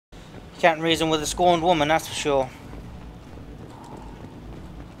Can't reason with a scorned woman, that's for sure.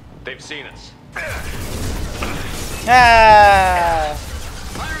 They've seen us. Ah!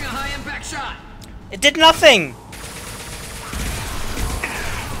 Firing a high impact shot. It did nothing.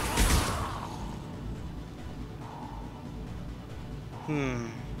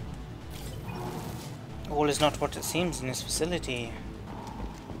 All is not what it seems in this facility.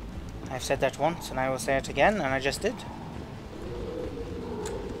 I've said that once, and I will say it again, and I just did.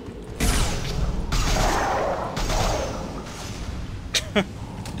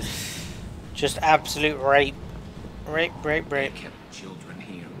 Just absolute rape. Rape, rape, rape. Kept children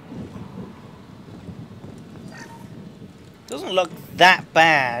here. Doesn't look that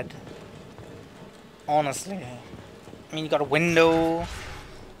bad. Honestly. I mean, you got a window.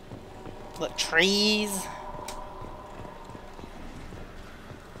 Look, trees.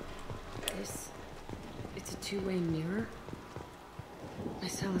 It's a two-way mirror. My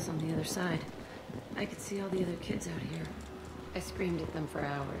cell is on the other side. I could see all the other kids out here. I screamed at them for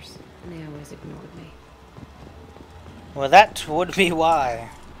hours, and they always ignored me. Well, that would be why.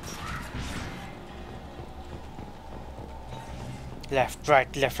 Left,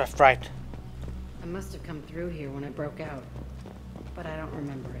 right, left, left, right. I must have come through here when I broke out, but I don't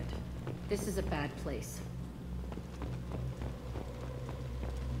remember it. This is a bad place.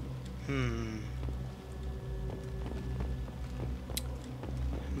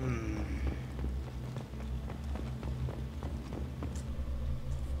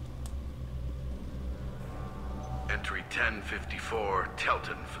 Entry 1054,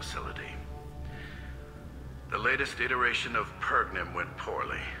 Telton facility. The latest iteration of Pergnum went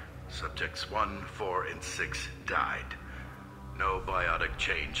poorly. Subjects 1, 4, and 6 died. No biotic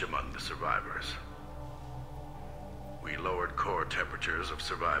change among the survivors. We lowered core temperatures of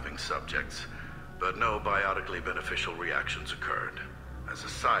surviving subjects, but no biotically beneficial reactions occurred. As a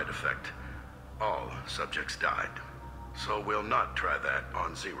side effect, all subjects died. So we'll not try that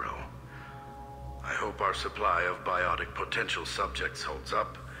on Zero. I hope our supply of biotic potential subjects holds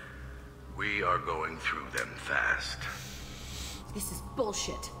up. We are going through them fast. This is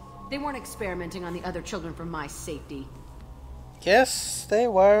bullshit. They weren't experimenting on the other children for my safety. Yes, they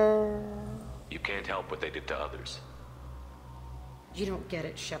were. You can't help what they did to others. You don't get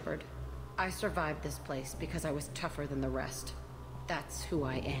it, Shepard. I survived this place because I was tougher than the rest. That's who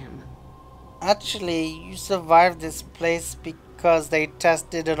I am. Actually, you survived this place because they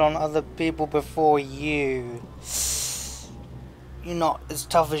tested it on other people before you. You're not as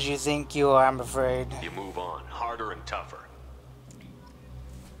tough as you think you are, I'm afraid. You move on, harder and tougher.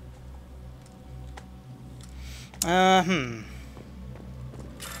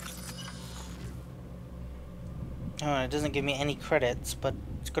 Oh, it doesn't give me any credits, but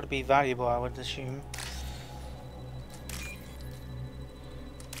it's got to be valuable, I would assume.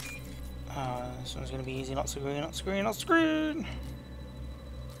 This one's going to be easy, not screen, not screen, not screen!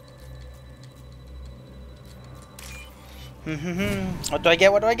 What do I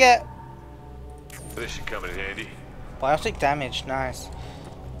get? What do I get? This should come in handy. Biotic damage, nice.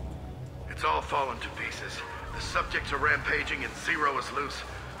 It's all fallen to pieces. The subjects are rampaging and Zero is loose.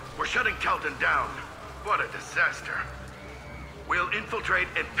 We're shutting Telton down. What a disaster. We'll infiltrate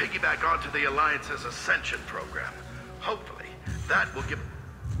and piggyback onto the Alliance's Ascension program. Hopefully, that will give...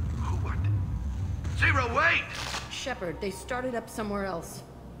 Who what? Zero, wait! Shepard, they started up somewhere else.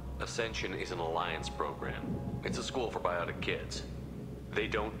 Ascension is an Alliance program. It's a school for biotic kids. They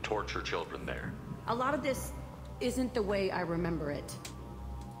don't torture children there. A lot of this isn't the way I remember it.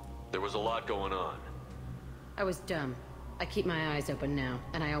 There was a lot going on. I was dumb. I keep my eyes open now,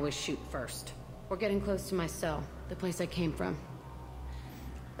 and I always shoot first. We're getting close to my cell, the place I came from.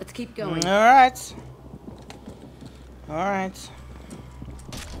 Let's keep going. Alright. Alright.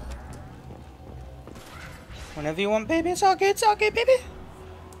 Whenever you want, baby. It's okay, baby.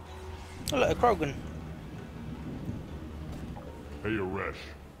 Oh, look, a Krogan. Hey, Aresh.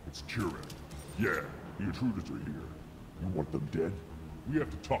 It's Kieran. Yeah, the intruders are here. You want them dead? We have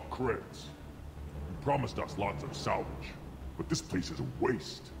to talk credits. You promised us lots of salvage, but this place is a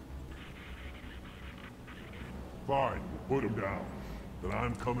waste. Fine, we'll put them down. Then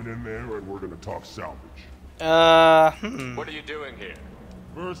I'm coming in there and we're gonna talk salvage. What are you doing here?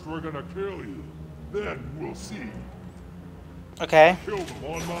 First we're gonna kill you. Then we'll see. Okay. Kill them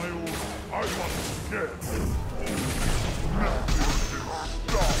on my own. I want them dead.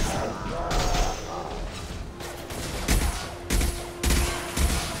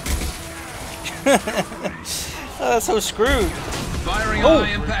 Oh, that's so screwed. Firing Oh,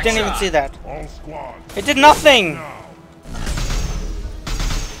 high impact didn't even shot. see that. All squad. It did nothing. Now.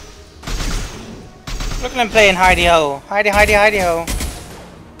 Look at him playing hidey-ho. Hidey-ho.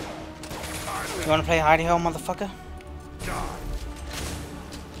 You wanna play hidey hole, motherfucker?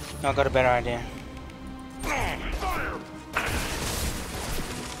 No, I got a better idea.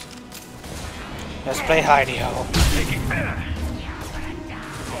 Let's play hidey hole.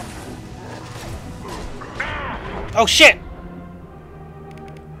 Oh shit!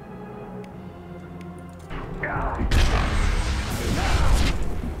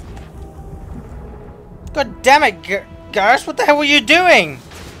 God damn it, Garrus, what the hell were you doing?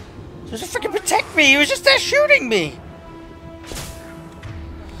 Just to freaking protect me, he was just there shooting me!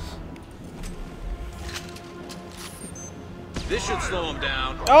 This should slow him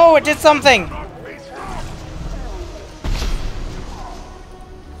down. Oh, it did something!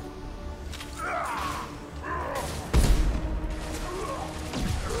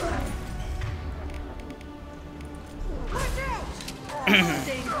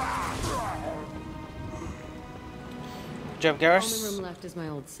 Good job, The Garrus. only room left is my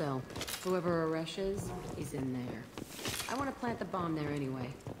old cell. Whoever Aresh is, he's in there. I want to plant the bomb there anyway.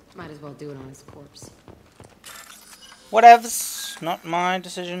 Might as well do it on his corpse. Whatevs. Not my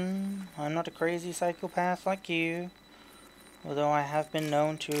decision. I'm not a crazy psychopath like you. Although I have been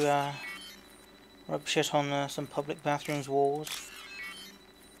known to rub shit on some public bathrooms' walls.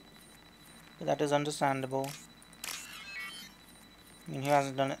 But that is understandable. I mean, who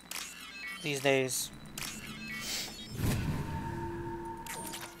hasn't done it these days?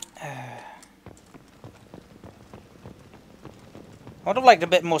 I would have liked a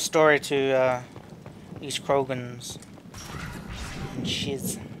bit more story to these Krogans and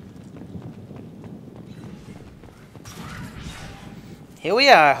shiz. Here we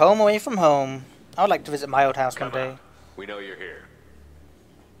are, home away from home. I would like to visit my old house one day. We know you're here.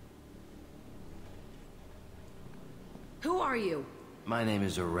 Who are you? My name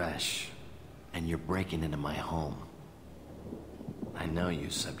is Aresh, and you're breaking into my home. I know you,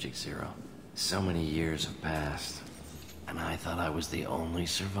 Subject Zero. So many years have passed, and I thought I was the only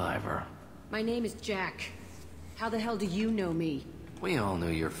survivor. My name is Jack. How the hell do you know me? We all knew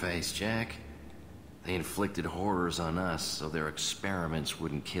your face, Jack. They inflicted horrors on us so their experiments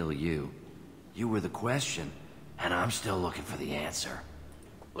wouldn't kill you. You were the question, and I'm still looking for the answer.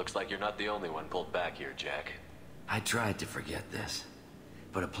 Looks like you're not the only one pulled back here, Jack. I tried to forget this,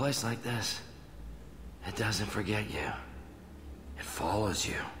 but a place like this, it doesn't forget you. It follows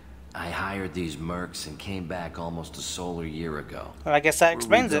you. I hired these mercs and came back almost a solar year ago. Well, I guess that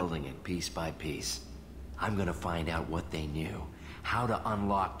explains it. We're rebuilding it piece by piece. I'm gonna find out what they knew. How to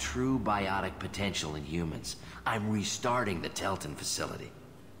unlock true biotic potential in humans. I'm restarting the Telton facility.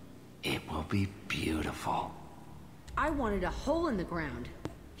 It will be beautiful. I wanted a hole in the ground.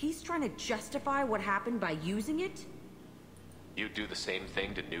 He's trying to justify what happened by using it? You do the same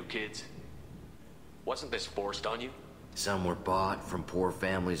thing to new kids? Wasn't this forced on you? Some were bought from poor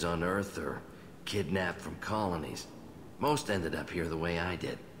families on Earth or kidnapped from colonies. Most ended up here the way I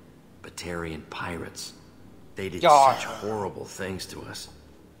did. Batarian pirates. They did such horrible things to us.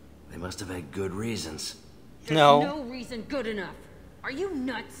 They must have had good reasons. There's No. no reason good enough. Are you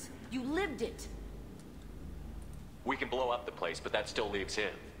nuts? You lived it. We can blow up the place, but that still leaves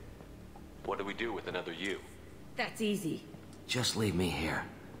him. What do we do with another you? That's easy. Just leave me here.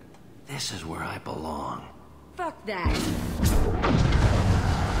 This is where I belong. Fuck that.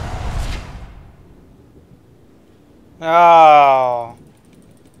 Oh.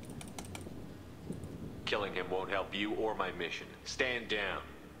 Killing him won't help you or my mission. Stand down.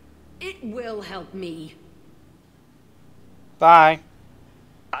 It will help me. Bye.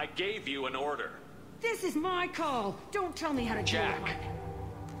 I gave you an order. This is my call. Don't tell me how to Jack. do it.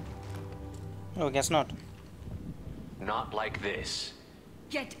 Oh, I guess not. Not like this.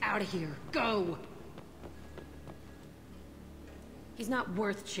 Get out of here. Go. He's not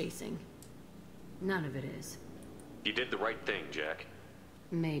worth chasing. None of it is. You did the right thing, Jack.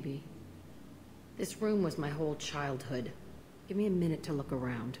 Maybe. This room was my whole childhood. Give me a minute to look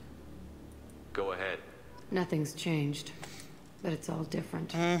around. Go ahead. Nothing's changed, but it's all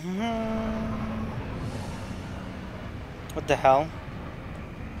different. What the hell?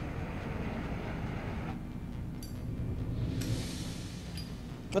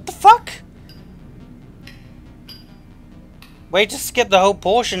 What the fuck? Wait to skip the whole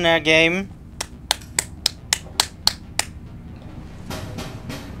portion there, game.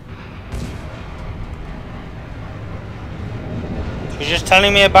 You're just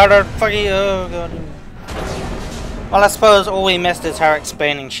telling me about her fucking... Oh god. Well, I suppose all we missed is her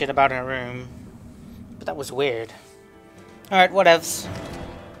explaining shit about her room. But that was weird. Alright, whatevs.